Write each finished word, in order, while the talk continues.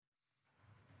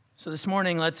So this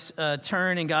morning, let's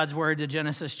turn in God's Word to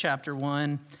Genesis chapter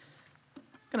 1. I'm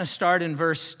going to start in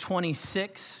verse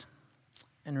 26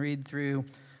 and read through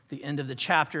the end of the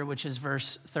chapter, which is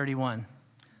verse 31.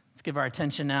 Let's give our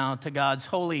attention now to God's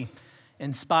holy,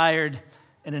 inspired,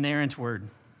 and inerrant Word.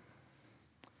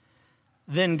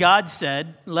 Then God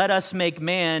said, "Let us make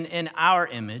man in our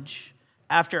image,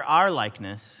 after our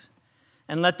likeness,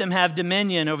 and let them have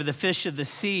dominion over the fish of the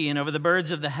sea and over the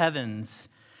birds of the heavens,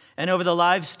 and over the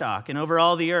livestock, and over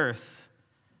all the earth,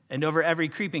 and over every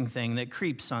creeping thing that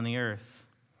creeps on the earth."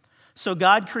 So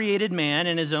God created man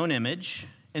in his own image.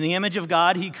 In the image of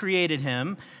God, he created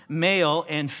him. Male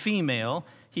and female,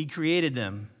 he created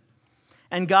them.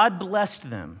 And God blessed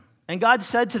them. And God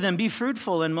said to them, "Be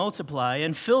fruitful and multiply,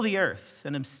 and fill the earth,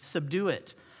 and subdue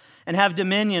it, and have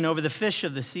dominion over the fish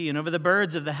of the sea, and over the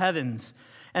birds of the heavens,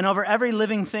 and over every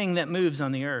living thing that moves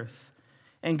on the earth."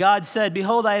 And God said,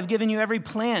 "Behold, I have given you every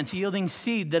plant yielding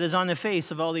seed that is on the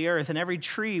face of all the earth, and every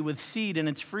tree with seed in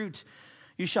its fruit.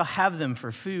 You shall have them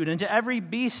for food. And to every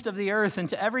beast of the earth, and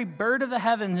to every bird of the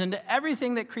heavens, and to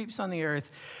everything that creeps on the earth,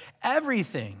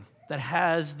 everything that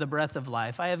has the breath of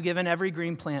life, I have given every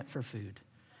green plant for food."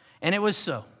 And it was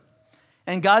so.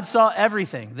 And God saw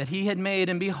everything that he had made,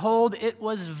 and behold, it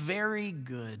was very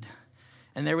good.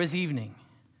 And there was evening,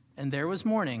 and there was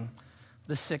morning,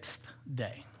 the sixth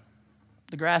day.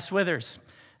 The grass withers,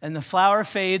 and the flower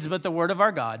fades, but the word of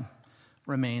our God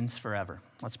remains forever.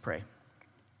 Let's pray.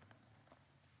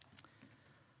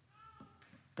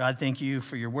 God, thank you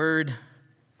for your word.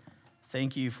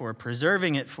 Thank you for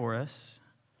preserving it for us.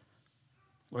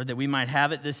 Lord, that we might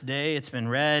have it this day. It's been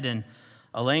read in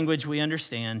a language we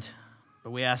understand,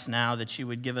 but we ask now that you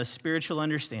would give us spiritual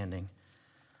understanding.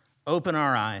 Open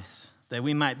our eyes that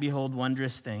we might behold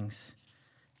wondrous things.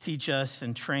 Teach us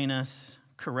and train us.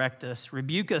 Correct us,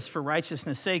 rebuke us for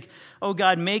righteousness' sake. Oh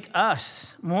God, make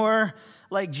us more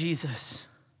like Jesus.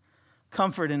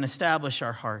 Comfort and establish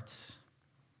our hearts.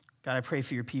 God, I pray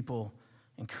for your people.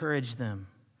 Encourage them.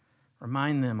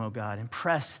 Remind them, oh God,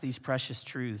 impress these precious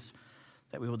truths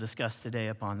that we will discuss today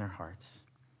upon their hearts.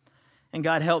 And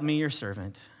God, help me, your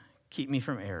servant. Keep me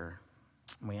from error.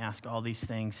 And we ask all these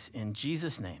things in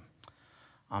Jesus' name.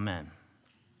 Amen.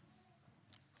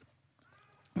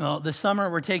 Well, this summer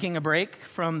we're taking a break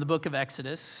from the book of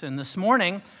Exodus, and this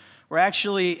morning we're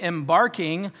actually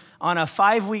embarking on a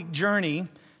 5-week journey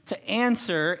to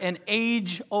answer an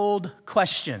age-old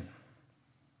question.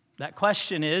 That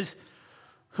question is,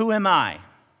 who am I?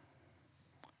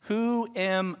 Who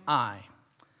am I?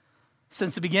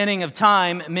 Since the beginning of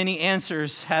time, many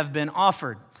answers have been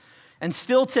offered, and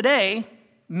still today,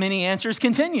 many answers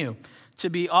continue to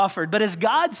be offered. But as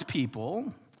God's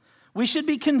people, we should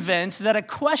be convinced that a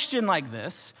question like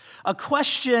this, a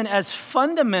question as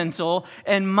fundamental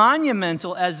and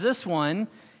monumental as this one,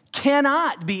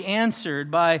 cannot be answered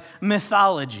by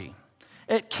mythology.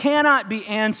 It cannot be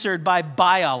answered by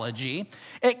biology.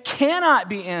 It cannot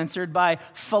be answered by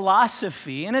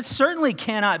philosophy. And it certainly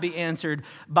cannot be answered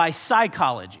by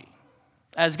psychology.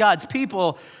 As God's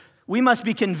people, we must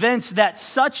be convinced that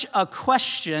such a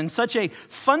question, such a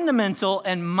fundamental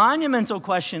and monumental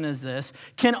question as this,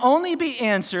 can only be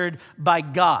answered by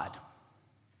God.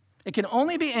 It can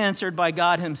only be answered by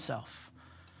God himself.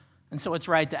 And so it's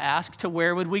right to ask, to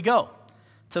where would we go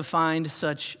to find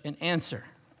such an answer?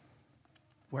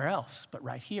 Where else but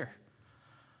right here?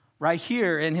 Right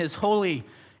here in his holy,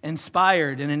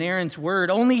 inspired and inerrant word,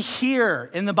 only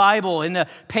here in the Bible, in the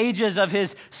pages of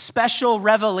his special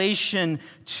revelation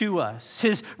to us,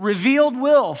 his revealed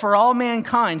will for all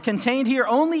mankind, contained here,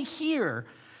 only here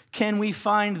can we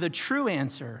find the true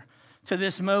answer to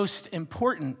this most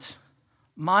important,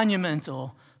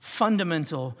 monumental,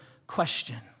 fundamental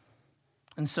question.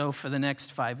 And so for the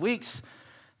next 5 weeks,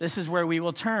 this is where we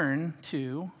will turn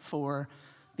to for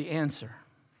the answer.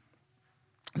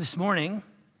 This morning,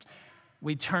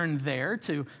 we turn there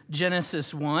to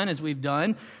Genesis 1, as we've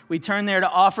done. We turn there to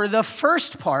offer the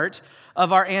first part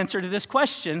of our answer to this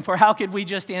question, for how could we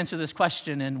just answer this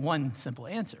question in one simple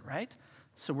answer, right?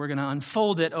 So we're going to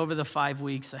unfold it over the 5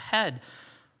 weeks ahead.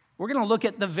 We're going to look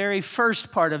at the very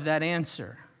first part of that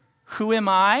answer. Who am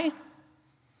I?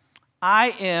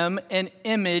 I am an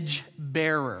image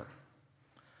bearer.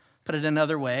 Put it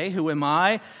another way, who am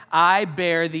I? I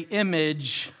bear the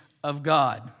image of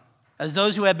God. As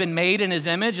those who have been made in his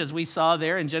image, as we saw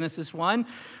there in Genesis 1,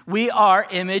 we are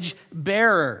image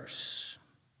bearers.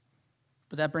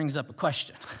 But that brings up a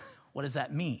question. What does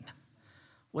that mean?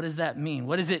 What does that mean?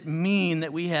 What does it mean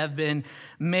that we have been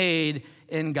made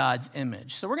in God's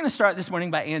image? So we're going to start this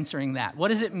morning by answering that. What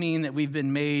does it mean that we've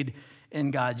been made in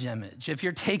God's image. If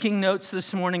you're taking notes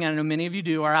this morning, I know many of you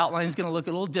do, our outline is going to look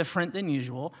a little different than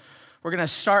usual. We're going to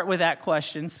start with that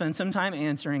question, spend some time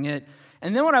answering it,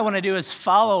 and then what I want to do is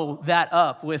follow that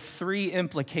up with 3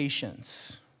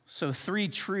 implications. So 3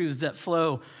 truths that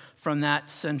flow from that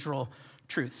central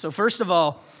truth. So first of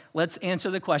all, let's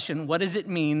answer the question, what does it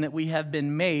mean that we have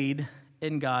been made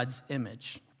in God's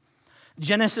image?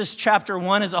 Genesis chapter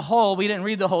 1 as a whole, we didn't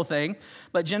read the whole thing,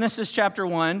 but Genesis chapter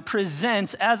 1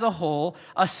 presents as a whole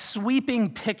a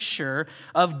sweeping picture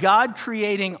of God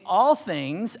creating all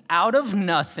things out of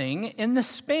nothing in the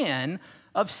span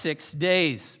of 6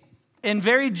 days. In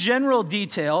very general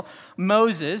detail,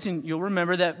 Moses, and you'll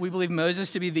remember that we believe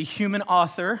Moses to be the human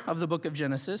author of the book of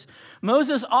Genesis,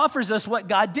 Moses offers us what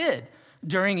God did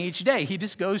during each day. He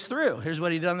just goes through. Here's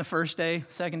what he did on the first day,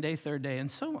 second day, third day, and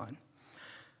so on.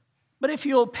 But if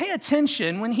you'll pay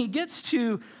attention, when he gets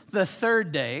to the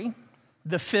 3rd day,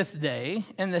 the 5th day,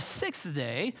 and the 6th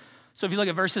day, so if you look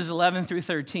at verses 11 through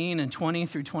 13 and 20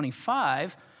 through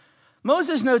 25,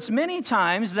 Moses notes many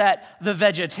times that the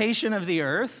vegetation of the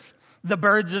earth, the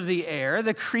birds of the air,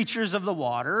 the creatures of the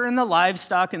water, and the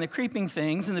livestock and the creeping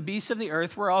things and the beasts of the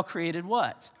earth were all created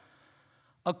what?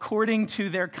 According to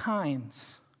their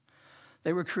kinds.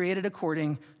 They were created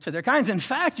according to their kinds. In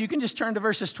fact, you can just turn to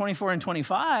verses 24 and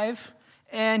 25,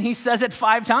 and he says it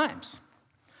 5 times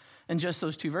in just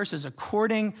those 2 verses,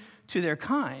 according to their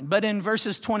kind. But in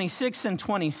verses 26 and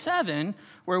 27,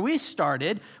 where we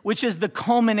started, which is the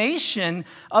culmination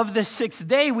of the 6th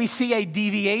day, we see a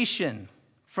deviation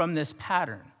from this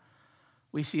pattern.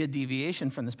 We see a deviation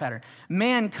from this pattern.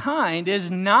 Mankind is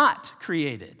not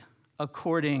created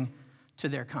according to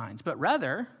their kinds, but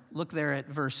rather, look there at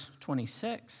verse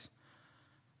 26.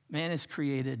 Man is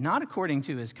created not according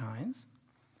to his kinds,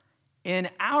 in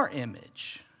our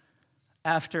image,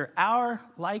 after our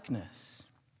likeness.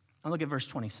 And look at verse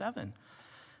 27.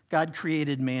 God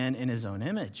created man in his own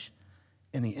image.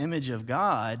 In the image of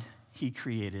God, he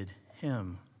created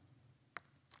him.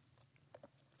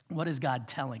 What is God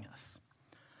telling us?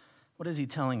 What is he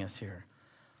telling us here?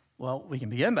 Well, we can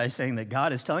begin by saying that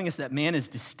God is telling us that man is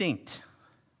distinct.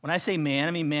 When I say man,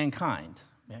 I mean mankind,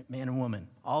 man and woman,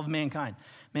 all of mankind.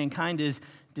 Mankind is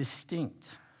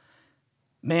distinct.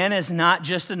 Man is not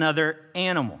just another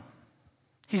animal.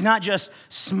 He's not just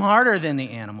smarter than the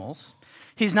animals.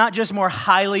 He's not just more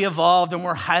highly evolved or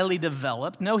more highly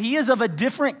developed. No, he is of a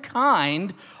different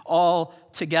kind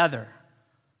altogether.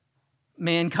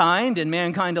 Mankind and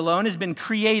mankind alone has been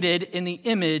created in the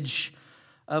image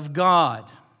of God.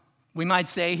 We might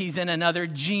say he's in another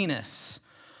genus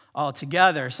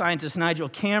altogether. Scientist Nigel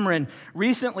Cameron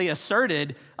recently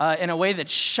asserted in a way that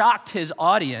shocked his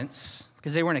audience,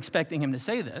 because they weren't expecting him to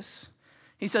say this,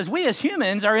 he says, we as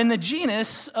humans are in the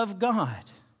genus of God.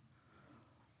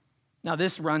 Now,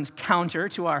 this runs counter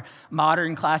to our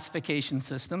modern classification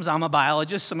systems. I'm a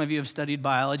biologist. Some of you have studied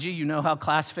biology. You know how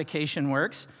classification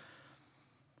works.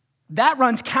 That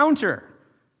runs counter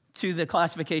to the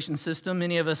classification system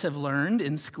many of us have learned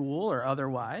in school or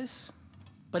otherwise.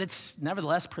 But it's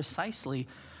nevertheless precisely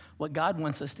what God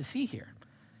wants us to see here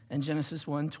in Genesis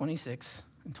 1, 26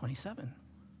 and 27.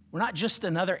 We're not just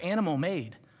another animal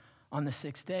made on the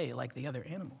 6th day like the other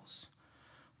animals.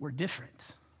 We're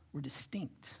different. We're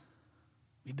distinct.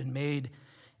 We've been made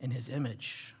in his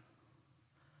image.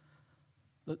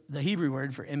 The Hebrew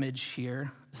word for image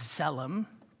here, tselem,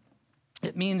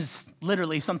 it means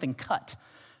literally something cut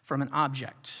from an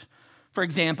object. For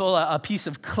example, a piece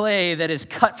of clay that is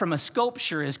cut from a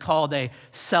sculpture is called a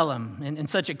tselem. And in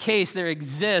such a case, there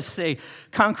exists a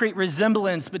concrete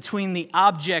resemblance between the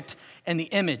object and the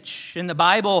image. In the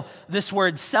Bible, this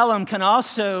word tselem can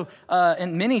also,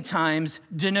 and many times,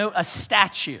 denote a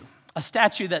statue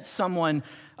that someone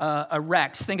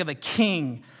erects. Think of a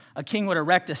king. A king would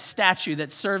erect a statue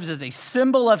that serves as a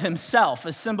symbol of himself,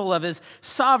 a symbol of his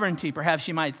sovereignty. Perhaps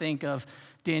you might think of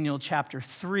Daniel chapter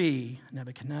 3,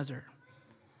 Nebuchadnezzar.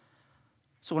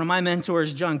 So one of my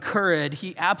mentors, John Currid,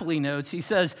 he aptly notes, he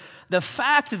says, the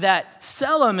fact that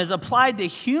tselem is applied to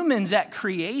humans at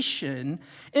creation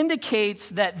indicates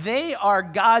that they are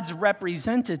God's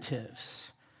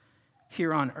representatives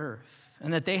here on earth,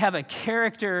 and that they have a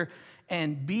character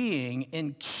and being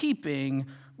in keeping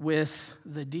with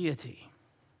the deity.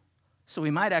 So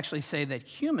we might actually say that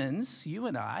humans, you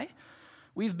and I,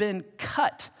 we've been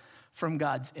cut from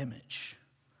God's image.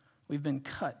 We've been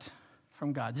cut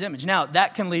from God's image. Now,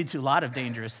 that can lead to a lot of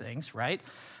dangerous things, right?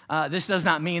 This does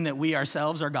not mean that we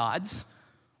ourselves are gods.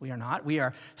 We are not. We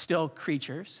are still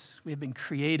creatures. We have been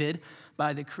created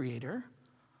by the Creator.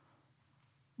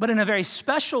 but in a very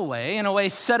special way, in a way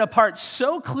set apart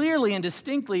so clearly and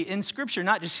distinctly in Scripture,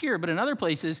 not just here, but in other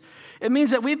places, it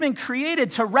means that we've been created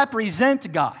to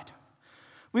represent God.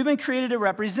 We've been created to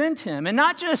represent him, and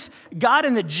not just God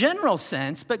in the general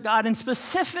sense, but God in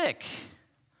specific.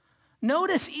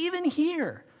 Notice even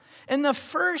here, in the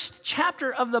first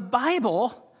chapter of the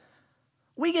Bible,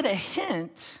 we get a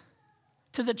hint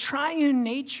to the triune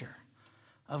nature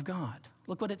of God.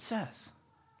 Look what it says.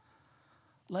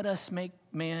 Let us make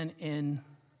man in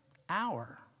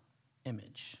our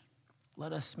image.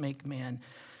 Let us make man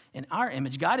in our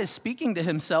image. God is speaking to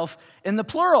himself in the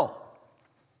plural.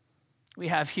 We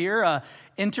have here a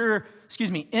inner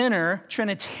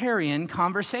Trinitarian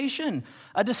conversation,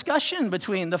 a discussion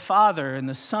between the Father and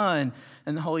the Son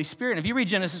and the Holy Spirit. And if you read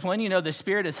Genesis 1, you know the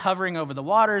Spirit is hovering over the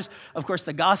waters. Of course,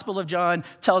 the Gospel of John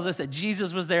tells us that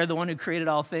Jesus was there, the one who created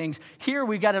all things. Here,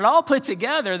 we've got it all put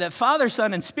together that Father,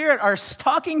 Son, and Spirit are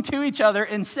talking to each other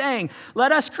and saying,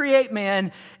 let us create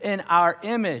man in our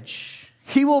image.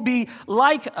 He will be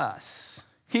like us.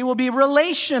 He will be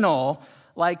relational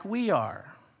like we are.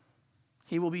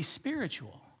 He will be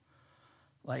spiritual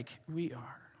like we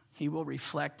are. He will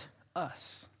reflect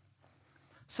us.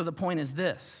 So the point is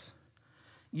this.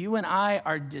 You and I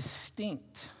are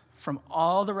distinct from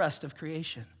all the rest of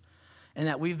creation, and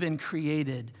that we've been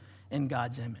created in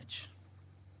God's image.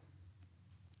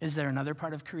 Is there another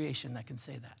part of creation that can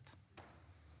say that?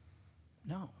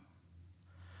 No.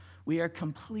 We are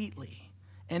completely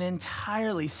and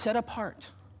entirely set apart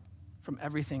from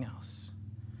everything else.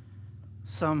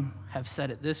 Some have said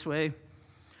it this way: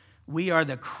 we are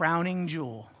the crowning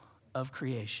jewel of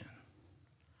creation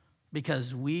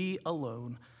because we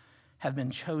alone have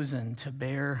been chosen to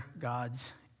bear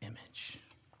God's image.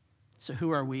 So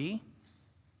who are we?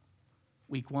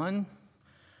 Week 1,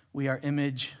 we are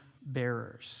image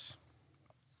bearers.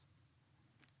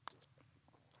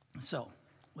 So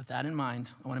with that in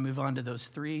mind, I want to move on to those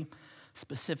 3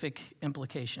 specific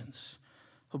implications,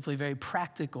 hopefully very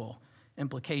practical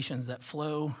implications that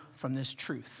flow from this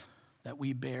truth that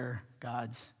we bear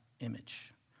God's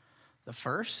image. The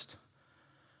first,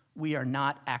 we are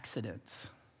not accidents.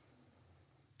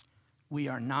 We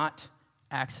are not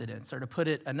accidents. Or to put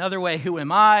it another way, who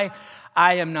am I?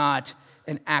 I am not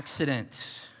an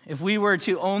accident. If we were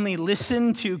to only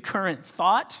listen to current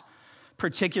thought,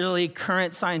 particularly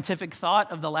current scientific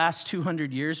thought of the last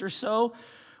 200 years or so,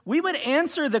 we would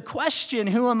answer the question,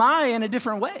 who am I, in a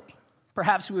different way.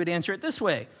 Perhaps we would answer it this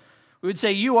way. We would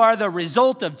say, you are the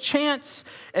result of chance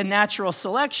and natural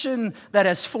selection that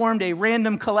has formed a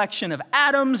random collection of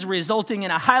atoms, resulting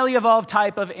in a highly evolved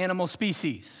type of animal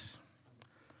species.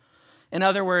 In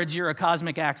other words, you're a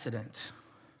cosmic accident.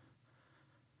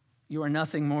 You are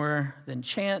nothing more than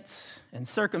chance and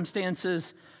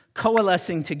circumstances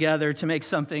coalescing together to make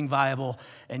something viable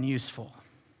and useful.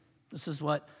 This is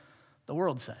what the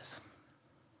world says.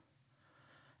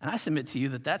 And I submit to you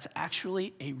that that's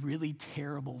actually a really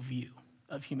terrible view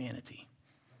of humanity.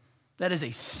 That is a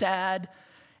sad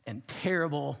and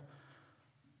terrible,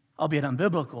 albeit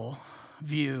unbiblical,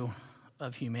 view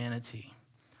of humanity.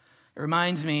 It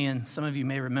reminds me, and some of you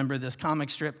may remember this comic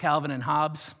strip, Calvin and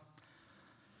Hobbes.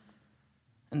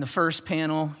 In the first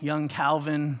panel, young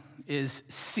Calvin is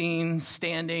seen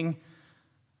standing,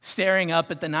 staring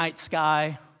up at the night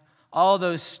sky, all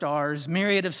those stars,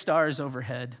 myriad of stars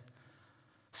overhead.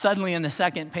 Suddenly in the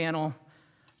second panel,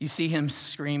 you see him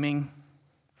screaming,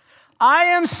 I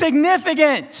am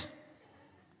significant.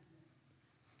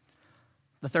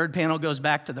 The third panel goes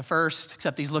back to the first,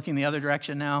 except he's looking the other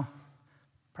direction now,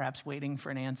 perhaps waiting for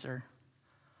an answer.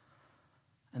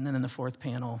 And then in the fourth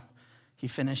panel, he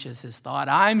finishes his thought,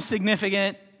 I'm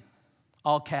significant,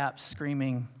 all caps,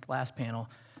 screaming, last panel,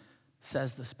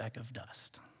 says the speck of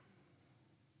dust.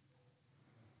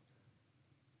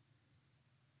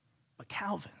 But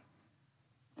Calvin,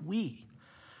 we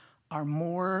are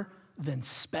more than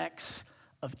specks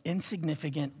of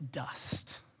insignificant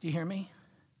dust. Do you hear me?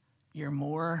 You're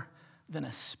more than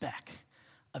a speck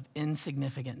of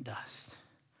insignificant dust.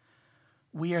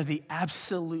 We are the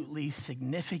absolutely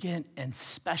significant and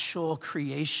special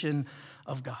creation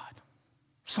of God.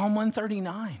 Psalm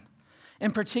 139 in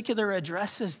particular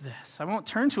addresses this. I won't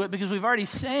turn to it because we've already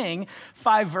sang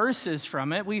 5 verses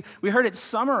from it. We heard it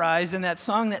summarized in that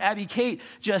song that Abby Kate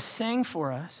just sang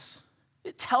for us.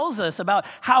 It tells us about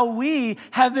how we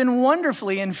have been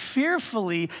wonderfully and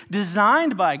fearfully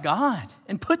designed by God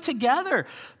and put together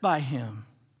by Him.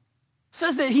 It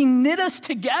says that He knit us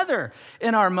together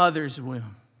in our mother's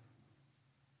womb.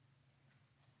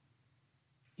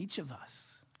 Each of us,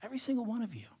 every single one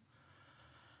of you.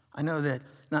 I know that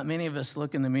not many of us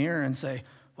look in the mirror and say,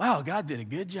 wow, God did a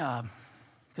good job.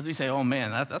 Because Because we say, oh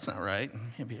man, that's not right. You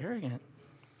can't be arrogant.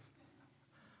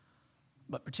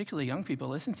 But particularly young people,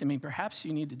 listen to me, perhaps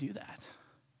you need to do that,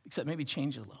 except maybe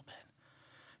change it a little bit.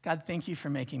 God, thank you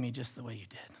for making me just the way you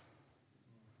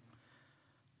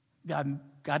did.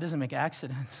 God doesn't make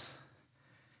accidents.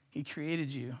 He created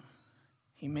you.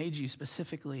 He made you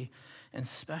specifically and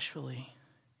specially.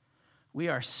 We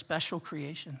are special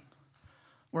creation.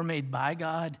 We're made by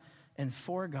God and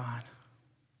for God.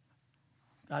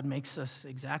 God makes us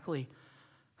exactly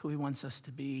who he wants us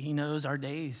to be. He knows our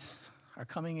days, our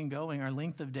coming and going, our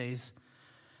length of days.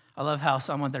 I love how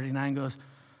Psalm 139 goes,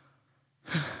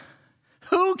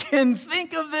 who can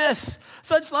think of this?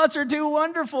 Such thoughts are too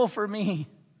wonderful for me.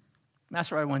 And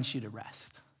that's where I want you to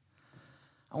rest.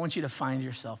 I want you to find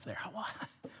yourself there. Wow.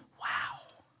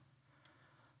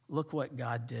 Look what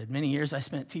God did. Many years I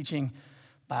spent teaching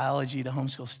biology to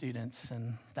homeschool students,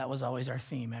 and that was always our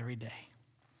theme every day.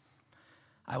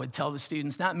 I would tell the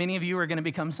students, not many of you are going to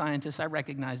become scientists. I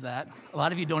recognize that. A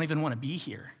lot of you don't even want to be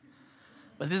here.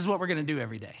 But this is what we're going to do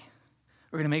every day.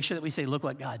 We're going to make sure that we say, look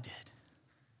what God did.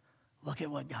 Look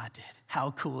at what God did.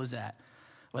 How cool is that?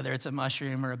 Whether it's a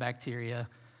mushroom or a bacteria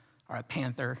or a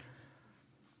panther,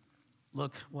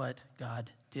 look what God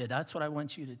did. That's what I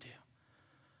want you to do.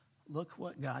 Look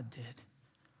what God did.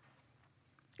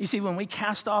 You see, when we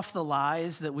cast off the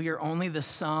lies that we are only the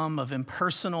sum of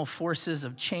impersonal forces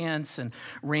of chance and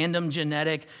random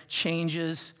genetic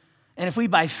changes, and if we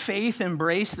by faith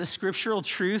embrace the scriptural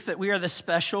truth that we are the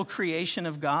special creation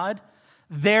of God,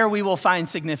 there we will find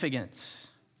significance.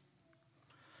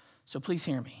 So please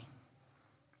hear me.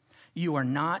 You are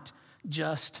not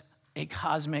just a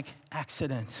cosmic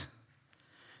accident.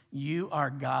 You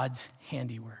are God's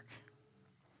handiwork.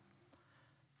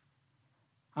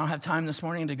 I don't have time this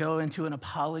morning to go into an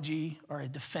apology or a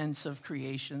defense of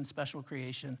creation, special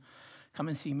creation. Come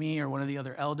and see me or one of the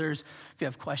other elders if you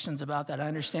have questions about that. I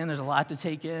understand there's a lot to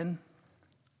take in.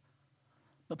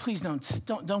 But please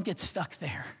don't get stuck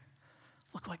there.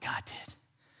 Look what God did.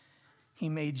 He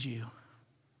made you.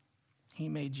 He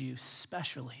made you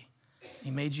specially.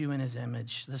 He made you in his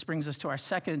image. This brings us to our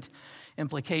second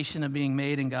implication of being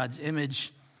made in God's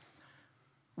image.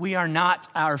 We are not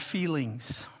our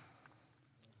feelings.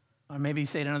 Or maybe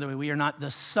say it another way, we are not the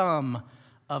sum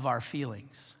of our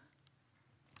feelings.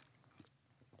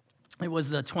 It was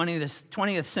the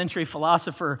 20th century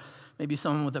philosopher, maybe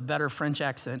someone with a better French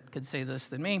accent could say this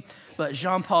than me, but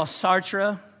Jean-Paul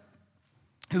Sartre,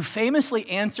 who famously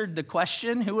answered the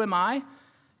question, who am I?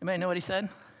 Anybody know what he said?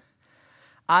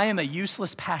 I am a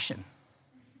useless passion.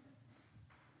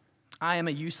 I am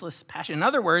a useless passion. In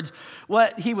other words,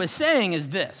 what he was saying is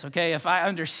this, okay? If I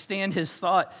understand his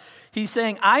thought, he's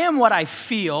saying, I am what I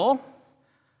feel.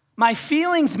 My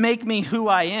feelings make me who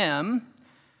I am.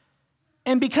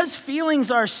 And because feelings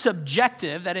are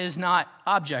subjective, that is not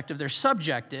objective, they're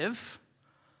subjective,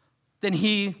 then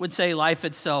he would say life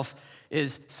itself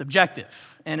is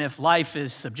subjective. And if life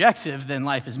is subjective, then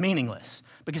life is meaningless.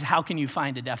 Because how can you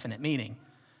find a definite meaning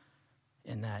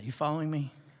in that? You following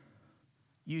me?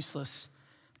 Useless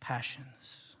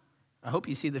passions. I hope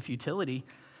you see the futility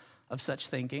of such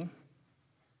thinking.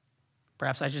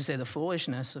 Perhaps I should say the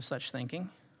foolishness of such thinking.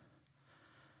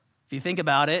 If you think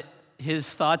about it,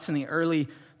 his thoughts in the early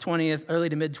to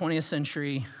mid-20th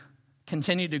century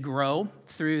continued to grow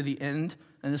through the end,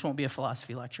 and this won't be a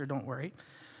philosophy lecture, don't worry.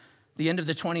 The end of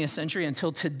the 20th century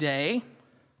until today,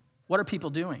 what are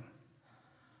people doing?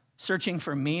 Searching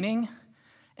for meaning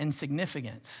and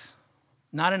significance.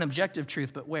 Not an objective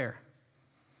truth, but where?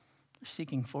 They're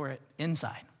seeking for it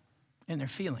inside, in their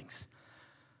feelings.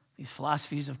 These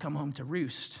philosophies have come home to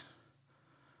roost.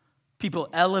 People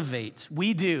elevate,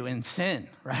 we do in sin,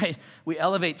 right? We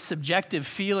elevate subjective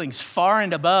feelings far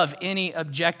and above any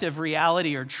objective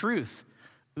reality or truth.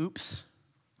 Oops.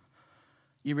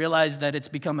 You realize that it's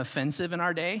become offensive in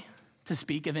our day to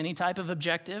speak of any type of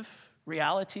objective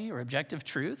reality or objective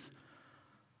truth?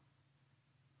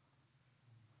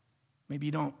 Maybe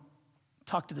you don't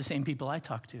talk to the same people I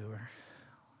talk to, or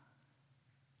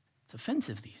it's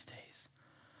offensive these days.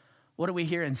 What do we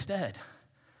hear instead?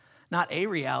 Not a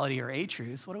reality or a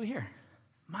truth. What do we hear?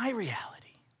 My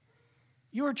reality,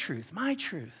 your truth, my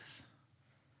truth.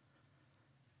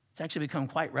 It's actually become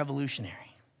quite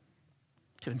revolutionary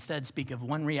to instead speak of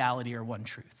one reality or one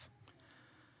truth.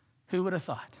 Who would have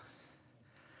thought?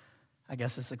 I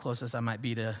guess it's the closest I might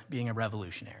be to being a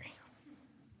revolutionary.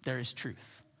 There is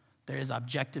truth. There is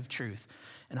objective truth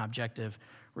and objective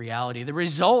reality. The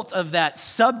result of that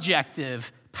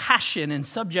subjective passion and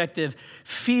subjective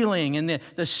feeling, and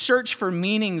the search for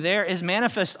meaning there is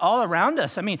manifest all around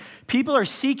us. I mean, people are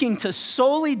seeking to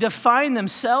solely define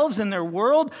themselves and their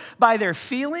world by their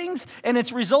feelings, and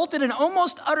it's resulted in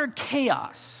almost utter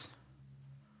chaos.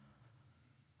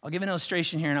 I'll give an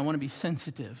illustration here, and I want to be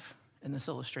sensitive in this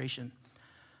illustration.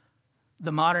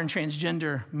 The modern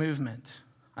transgender movement.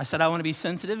 I said I want to be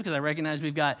sensitive because I recognize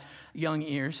we've got young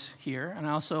ears here, and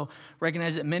I also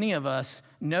recognize that many of us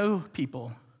know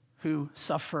people who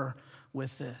suffer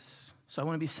with this. So I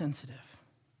want to be sensitive.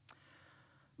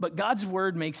 But God's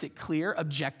word makes it clear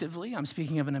objectively. I'm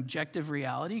speaking of an objective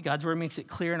reality. God's word makes it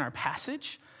clear in our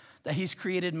passage that he's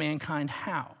created mankind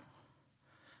how?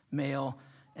 Male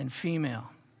and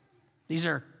female. These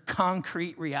are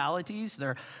concrete realities.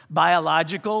 They're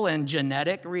biological and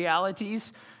genetic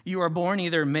realities. You are born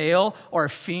either male or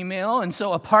female. And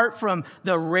so apart from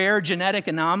the rare genetic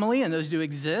anomaly, and those do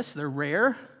exist, they're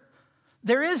rare,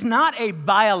 there is not a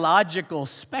biological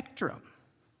spectrum.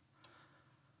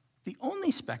 The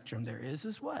only spectrum there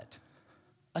is what?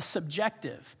 A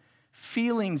subjective,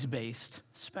 feelings-based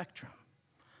spectrum.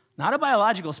 Not a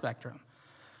biological spectrum,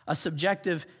 a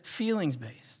subjective,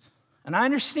 feelings-based. And I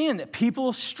understand that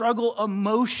people struggle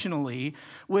emotionally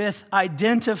with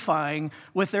identifying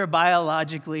with their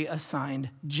biologically assigned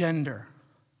gender.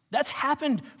 That's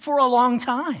happened for a long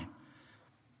time.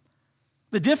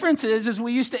 The difference is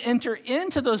we used to enter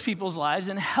into those people's lives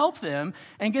and help them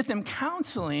and get them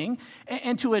counseling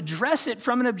and to address it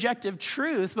from an objective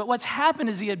truth. But what's happened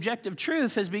is the objective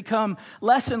truth has become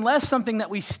less and less something that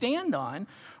we stand on.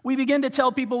 We begin to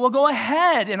tell people, well, go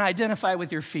ahead and identify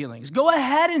with your feelings. Go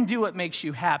ahead and do what makes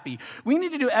you happy. We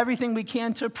need to do everything we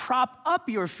can to prop up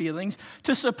your feelings,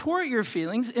 to support your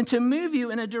feelings, and to move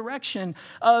you in a direction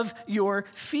of your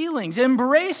feelings.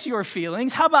 Embrace your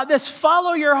feelings. How about this?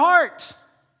 Follow your heart.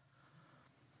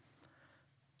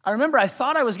 I remember I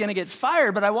thought I was going to get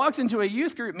fired, but I walked into a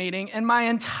youth group meeting, and my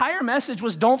entire message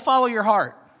was, don't follow your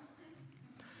heart.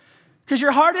 Because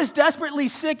your heart is desperately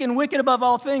sick and wicked above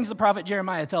all things, the prophet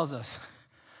Jeremiah tells us.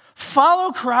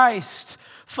 Follow Christ.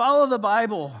 Follow the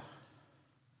Bible.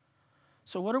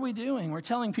 So what are we doing? We're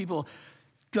telling people,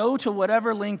 go to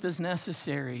whatever length is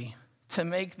necessary to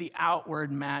make the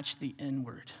outward match the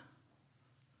inward.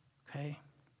 Okay?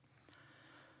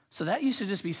 So that used to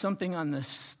just be something on the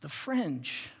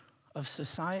fringe of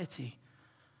society.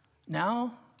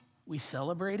 Now we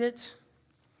celebrate it.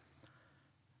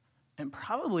 And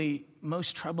probably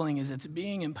most troubling is it's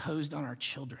being imposed on our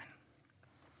children.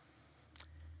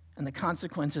 And the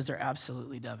consequences are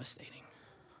absolutely devastating.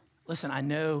 Listen, I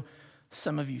know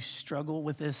some of you struggle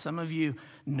with this. Some of you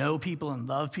know people and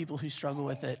love people who struggle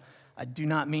with it. I do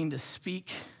not mean to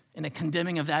speak in a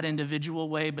condemning of that individual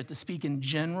way, but to speak in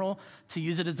general, to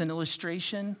use it as an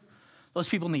illustration. Those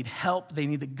people need help. They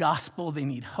need the gospel. They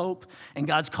need hope. And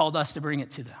God's called us to bring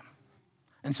it to them.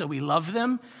 And so we love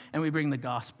them, and we bring the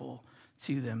gospel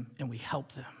to them, and we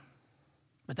help them.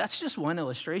 But that's just one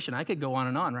illustration. I could go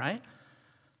on, right?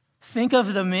 Think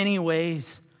of the many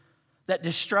ways that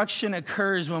destruction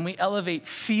occurs when we elevate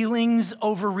feelings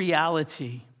over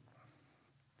reality.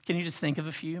 Can you just think of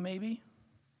a few, maybe?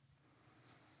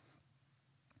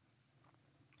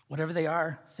 Whatever they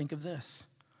are, think of this.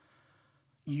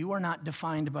 You are not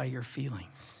defined by your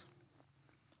feelings.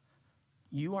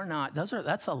 You are not.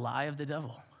 That's a lie of the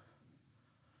devil.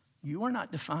 You are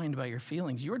not defined by your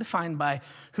feelings. You are defined by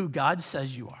who God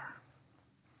says you are.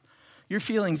 Your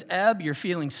feelings ebb, your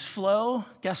feelings flow.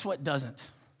 Guess what doesn't?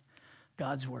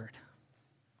 God's word.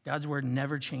 God's word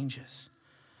never changes.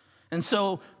 And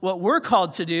so what we're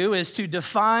called to do is to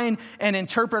define and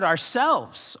interpret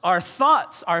ourselves, our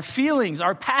thoughts, our feelings,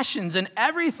 our passions, and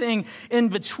everything in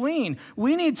between.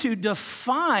 We need to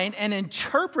define and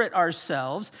interpret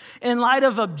ourselves in light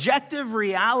of objective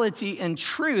reality and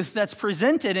truth that's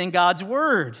presented in God's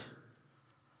word.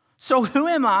 So who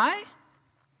am I?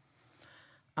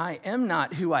 I am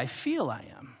not who I feel I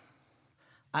am.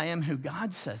 I am who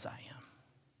God says I am.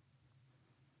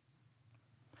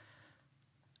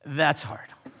 That's hard.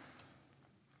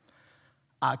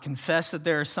 I confess that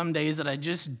there are some days that I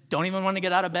just don't even want to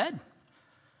get out of bed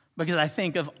because I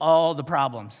think of all the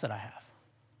problems that I have.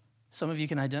 Some of you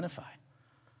can identify.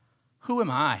 Who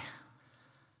am I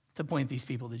to point these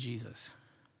people to Jesus?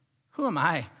 Who am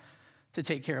I to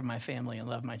take care of my family and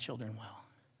love my children well?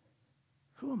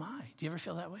 Who am I? Do you ever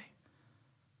feel that way?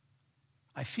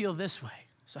 I feel this way.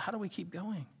 So how do we keep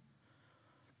going?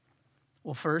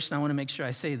 Well, first, I want to make sure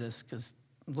I say this because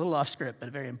a little off script, but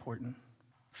very important.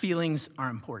 Feelings are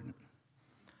important.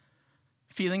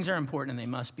 Feelings are important and they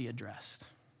must be addressed.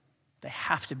 They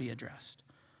have to be addressed.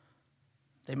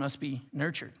 They must be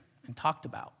nurtured. and talked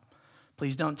about.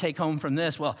 Please don't take home from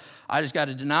this, well, I just got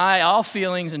to deny all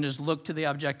feelings and just look to the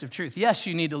objective truth. Yes,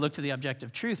 you need to look to the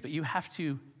objective truth, but you have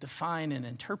to define and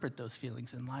interpret those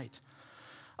feelings in light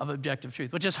of objective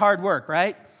truth, which is hard work,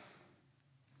 right?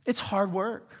 It's hard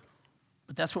work,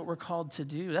 but that's what we're called to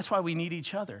do. That's why we need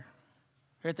each other.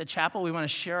 Here at the chapel, we want to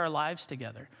share our lives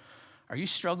together. Are you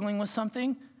struggling with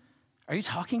something? Are you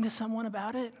talking to someone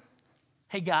about it?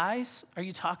 Hey, guys, are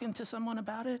you talking to someone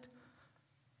about it?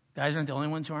 Guys aren't the only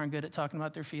ones who aren't good at talking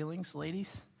about their feelings.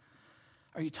 Ladies,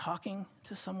 are you talking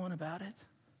to someone about it?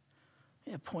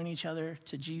 Yeah, point each other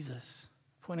to Jesus.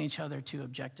 Point each other to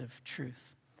objective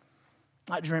truth.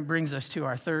 That brings us to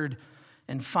our third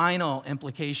and final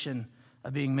implication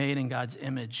of being made in God's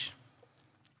image.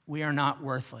 We are not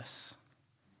worthless.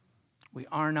 We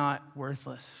are not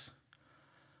worthless.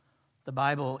 The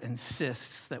Bible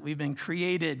insists that we've been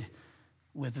created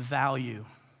with value,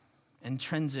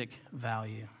 intrinsic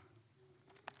value.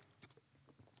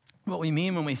 What we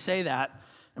mean when we say that,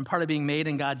 and part of being made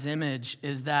in God's image,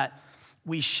 is that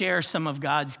we share some of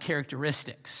God's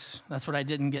characteristics. That's what I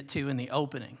didn't get to in the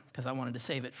opening, because I wanted to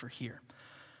save it for here.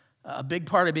 A big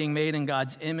part of being made in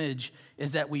God's image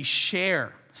is that we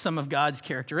share some of God's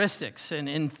characteristics. And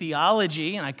in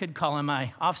theology, and I could call on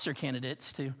my officer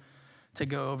candidates to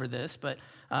go over this, but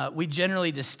we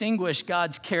generally distinguish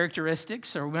God's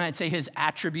characteristics, or we might say his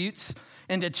attributes,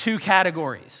 into two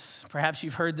categories. Perhaps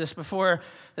you've heard this before.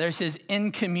 There's his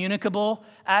incommunicable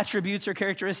attributes or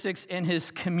characteristics and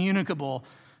his communicable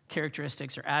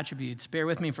characteristics or attributes. Bear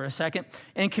with me for a second.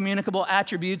 Incommunicable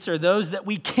attributes are those that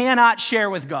we cannot share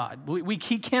with God.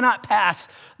 He cannot pass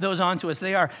those on to us.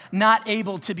 They are not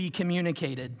able to be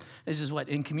communicated. This is what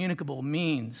incommunicable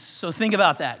means. So think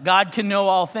about that. God can know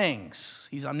all things.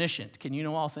 He's omniscient. Can you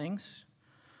know all things?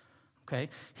 Okay.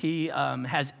 He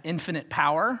has infinite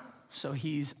power, so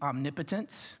he's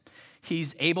omnipotent.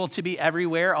 He's able to be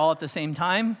everywhere all at the same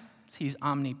time. He's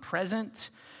omnipresent.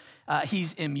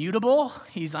 He's immutable.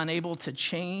 He's unable to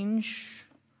change.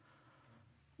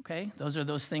 Okay, those are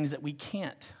those things that we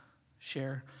can't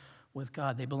share with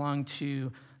God. They belong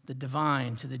to the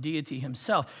divine, to the deity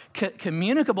himself.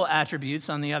 Communicable attributes,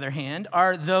 on the other hand,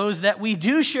 are those that we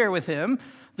do share with him,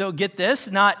 though, get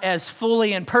this, not as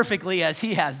fully and perfectly as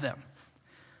he has them.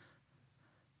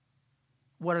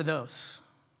 What are those?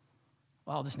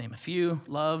 Well, I'll just name a few.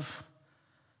 Love,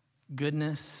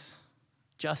 goodness,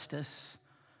 justice,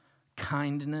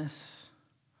 kindness.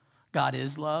 God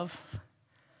is love.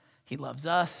 He loves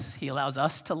us. He allows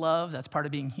us to love. That's part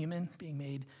of being human, being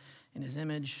made in his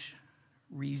image.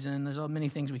 Reason. There's many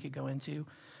things we could go into.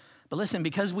 But listen,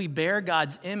 because we bear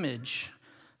God's image,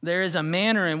 there is a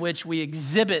manner in which we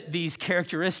exhibit these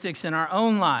characteristics in our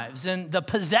own lives. And the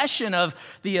possession of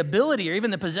the ability, or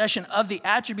even the possession of the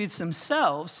attributes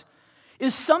themselves,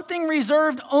 is something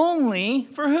reserved only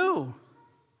for who?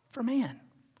 For man.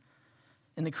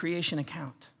 In the creation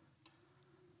account.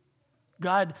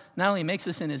 God not only makes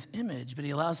us in his image, but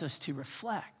he allows us to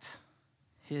reflect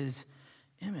his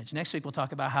image. Next week we'll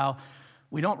talk about how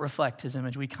we don't reflect his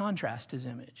image, we contrast his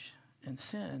image in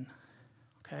sin,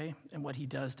 okay? And what he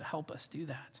does to help us do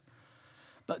that.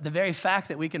 But the very fact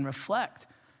that we can reflect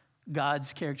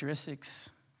God's characteristics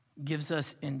gives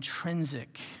us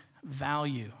intrinsic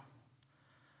value.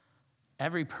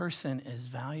 Every person is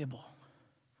valuable.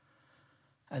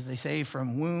 As they say,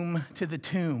 from womb to the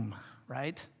tomb,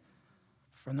 right?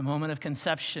 From the moment of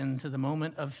conception to the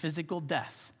moment of physical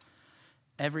death,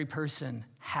 every person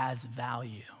has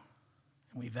value.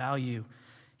 And we value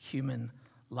human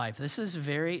life. This is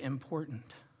very important.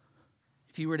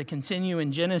 If you were to continue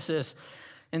in Genesis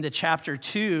into chapter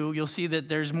 2, you'll see that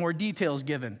there's more details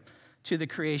given to the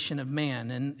creation of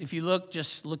man. And if you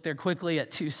just look there quickly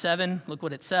at 2:7, look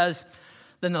what it says.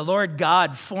 Then the Lord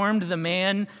God formed the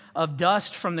man of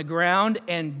dust from the ground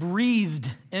and breathed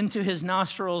into his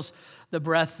nostrils the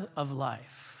breath of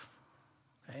life.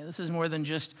 Okay, this is more than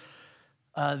just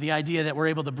the idea that we're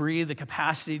able to breathe, the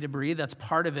capacity to breathe. That's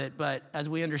part of it. But as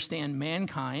we understand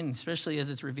mankind, especially as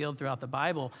it's revealed throughout the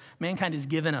Bible, mankind is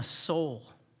given a soul.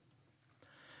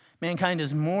 Mankind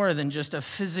is more than just a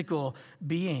physical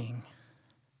being.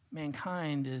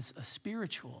 Mankind is a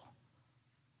spiritual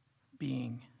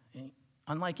being.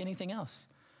 Unlike anything else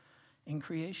in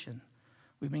creation,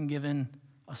 we've been given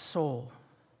a soul.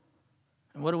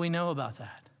 And what do we know about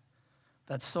that?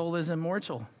 That soul is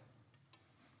immortal.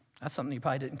 That's something you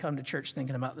probably didn't come to church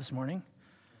thinking about this morning.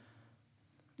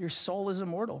 Your soul is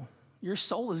immortal. Your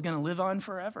soul is going to live on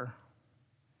forever.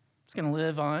 It's going to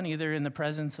live on either in the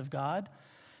presence of God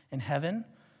in heaven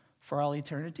for all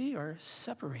eternity, or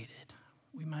separated.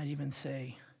 We might even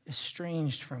say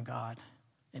estranged from God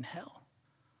in hell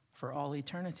for all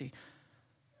eternity.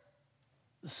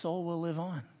 The soul will live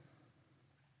on.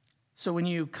 So when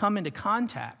you come into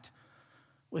contact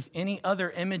with any other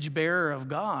image bearer of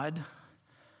God,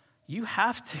 you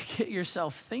have to get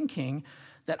yourself thinking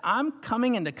that I'm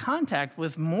coming into contact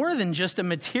with more than just a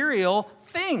material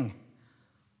thing.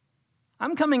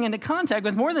 I'm coming into contact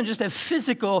with more than just a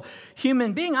physical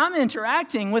human being. I'm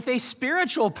interacting with a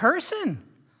spiritual person.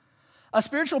 A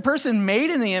spiritual person made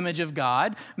in the image of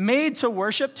God, made to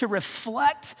worship, to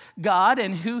reflect God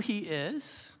and who he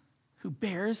is, who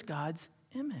bears God's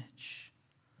image.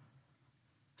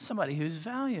 Somebody who's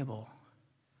valuable.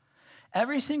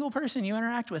 Every single person you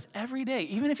interact with every day,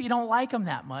 even if you don't like them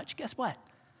that much, guess what?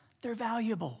 They're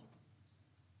valuable.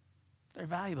 They're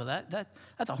valuable.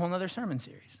 That's a whole nother sermon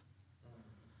series.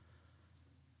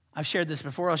 I've shared this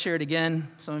before. I'll share it again.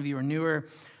 Some of you are newer.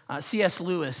 C.S.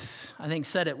 Lewis, I think,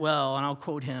 said it well, and I'll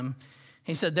quote him.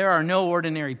 He said, "There are no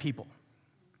ordinary people.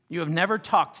 You have never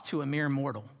talked to a mere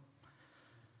mortal.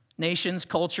 Nations,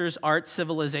 cultures, arts,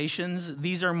 civilizations,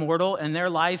 these are mortal, and their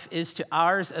life is to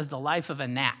ours as the life of a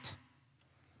gnat."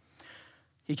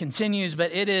 He continues,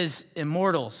 "But it is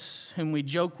immortals whom we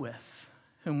joke with,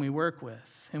 whom we work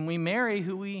with, whom we marry,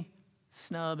 who we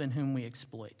snub, and whom we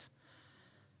exploit.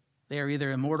 They are either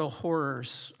immortal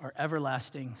horrors or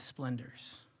everlasting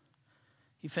splendors."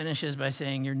 He finishes by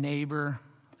saying, "Your neighbor,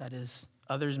 that is,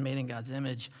 others made in God's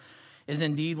image, is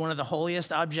indeed one of the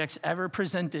holiest objects ever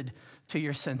presented to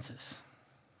your senses."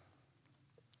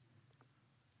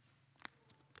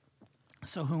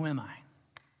 So who am I?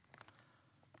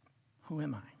 Who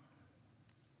am I?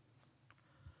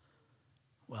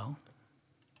 Well,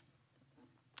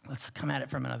 let's come at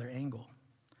it from another angle.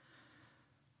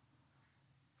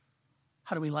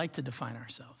 How do we like to define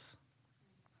ourselves?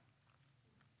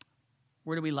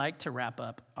 Where do we like to wrap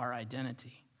up our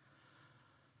identity?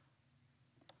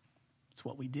 It's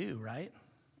what we do, right?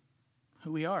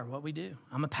 Who we are, what we do.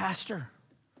 I'm a pastor.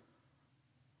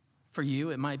 For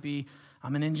you, it might be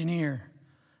I'm an engineer.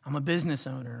 I'm a business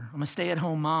owner. I'm a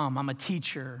stay-at-home mom. I'm a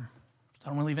teacher. I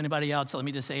don't want to leave anybody out, so let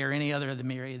me just say, or any other of the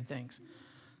myriad things.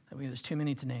 There's too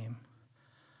many to name.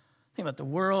 Think about the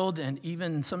world and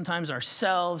even sometimes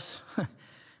ourselves.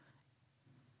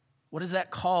 What is that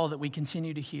call that we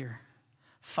continue to hear?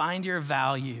 Find your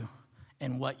value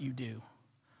in what you do,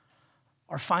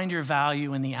 or find your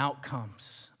value in the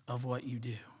outcomes of what you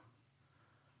do.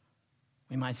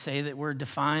 We might say that we're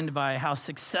defined by how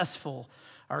successful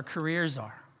our careers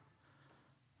are.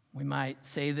 We might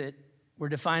say that we're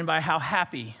defined by how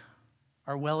happy,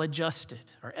 or well-adjusted,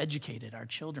 or educated our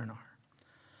children are.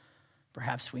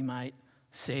 Perhaps we might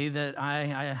say that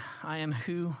I am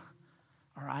who,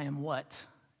 or I am what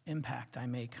impact I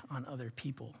make on other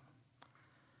people.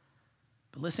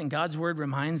 But listen, God's word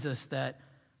reminds us that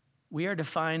we are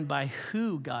defined by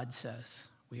who God says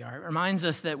we are. It reminds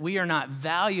us that we are not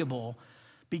valuable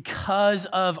because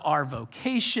of our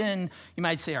vocation, you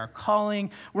might say our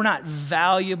calling. We're not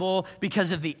valuable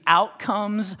because of the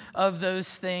outcomes of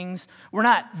those things. We're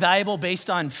not valuable based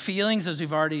on feelings, as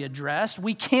we've already addressed.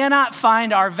 We cannot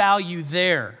find our value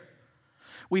there.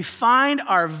 We find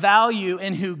our value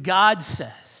in who God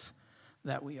says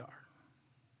that we are.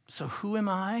 So who am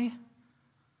I?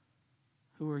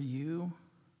 Who are you?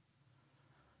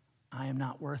 I am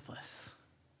not worthless.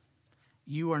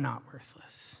 You are not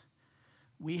worthless.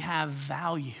 We have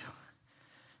value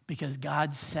because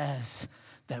God says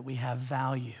that we have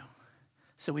value.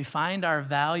 So we find our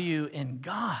value in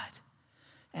God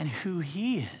and who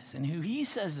He is and who He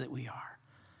says that we are,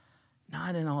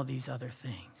 not in all these other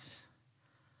things.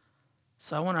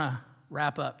 So I want to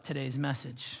wrap up today's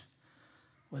message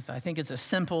with, I think it's a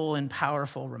simple and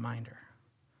powerful reminder.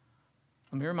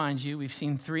 Let me remind you, we've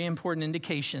seen 3 important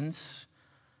indications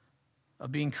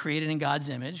of being created in God's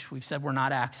image. We've said we're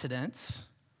not accidents.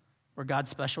 We're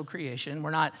God's special creation.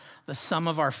 We're not the sum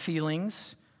of our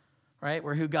feelings, right?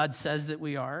 We're who God says that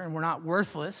we are, and we're not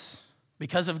worthless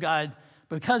because of God,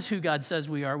 because who God says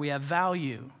we are, we have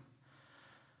value.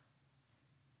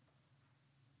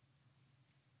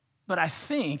 But I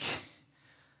think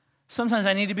sometimes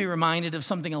I need to be reminded of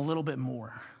something a little bit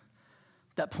more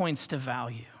that points to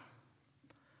value.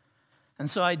 And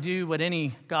so I do what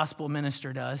any gospel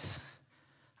minister does.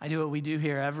 I do what we do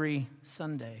here every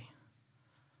Sunday.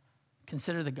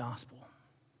 Consider the gospel.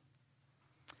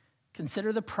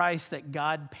 Consider the price that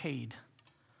God paid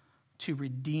to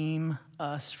redeem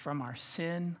us from our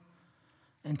sin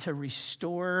and to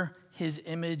restore His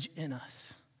image in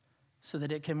us so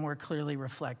that it can more clearly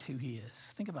reflect who He is.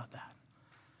 Think about that.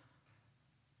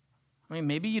 I mean,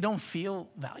 maybe you don't feel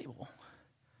valuable.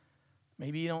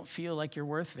 Maybe you don't feel like you're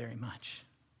worth very much.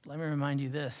 Let me remind you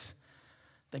this,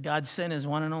 that God sent his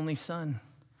one and only Son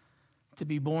to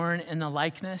be born in the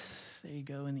likeness, there you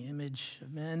go, in the image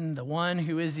of men, the one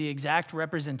who is the exact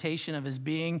representation of his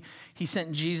being. He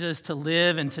sent Jesus to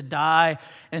live and to die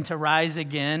and to rise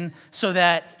again so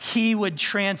that he would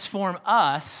transform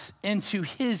us into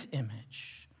his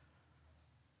image.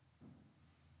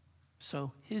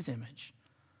 So his image,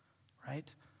 right?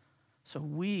 So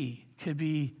we could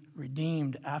be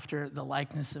redeemed after the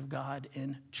likeness of God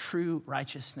in true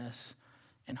righteousness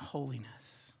and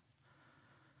holiness.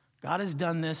 God has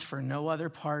done this for no other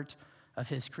part of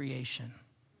his creation.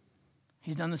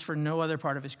 He's done this for no other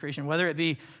part of his creation, whether it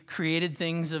be created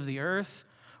things of the earth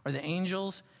or the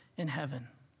angels in heaven.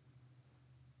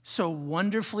 So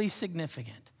wonderfully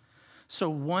significant, so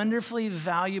wonderfully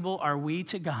valuable are we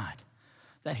to God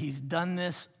that he's done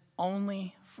this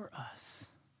only for us.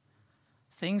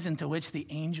 Things into which the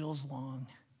angels long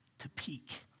to peek.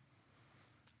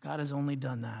 God has only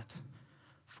done that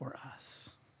for us.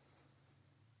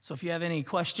 So if you have any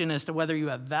question as to whether you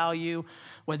have value,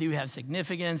 whether you have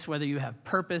significance, whether you have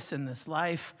purpose in this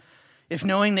life, if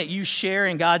knowing that you share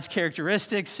in God's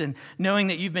characteristics and knowing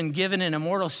that you've been given an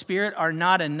immortal spirit are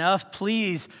not enough,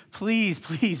 please, please,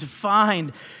 please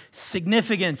find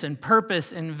significance and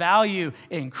purpose and value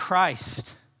in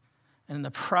Christ and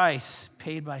the price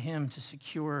paid by him to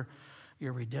secure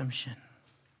your redemption.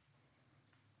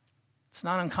 It's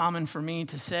not uncommon for me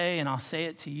to say, and I'll say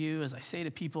it to you as I say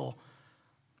to people,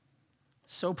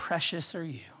 so precious are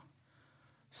you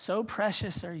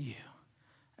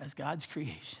as God's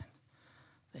creation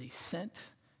that he sent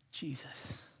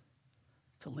Jesus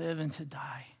to live and to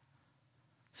die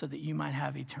so that you might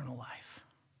have eternal life.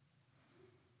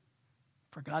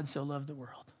 For God so loved the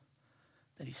world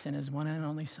that he sent his one and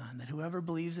only Son, that whoever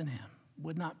believes in him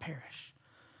would not perish,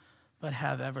 but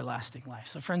have everlasting life.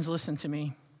 So friends, listen to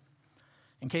me.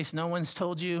 In case no one's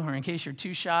told you, or in case you're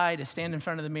too shy to stand in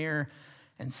front of the mirror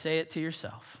and say it to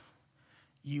yourself,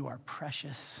 you are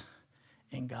precious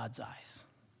in God's eyes.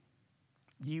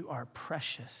 You are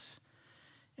precious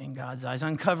in God's eyes.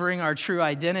 Uncovering our true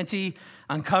identity,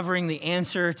 uncovering the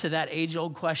answer to that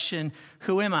age-old question,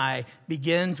 who am I,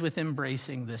 begins with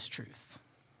embracing this truth.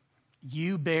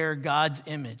 You bear God's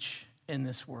image in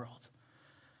this world.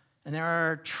 And there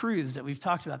are truths that we've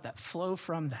talked about that flow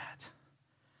from that.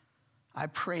 I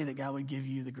pray that God would give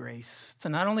you the grace to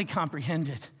not only comprehend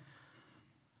it,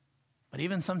 but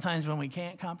even sometimes when we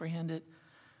can't comprehend it,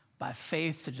 by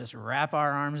faith to just wrap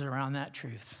our arms around that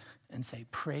truth and say,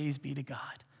 praise be to God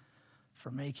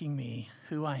for making me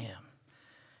who I am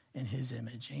in his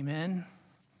image. Amen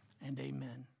and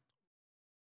amen.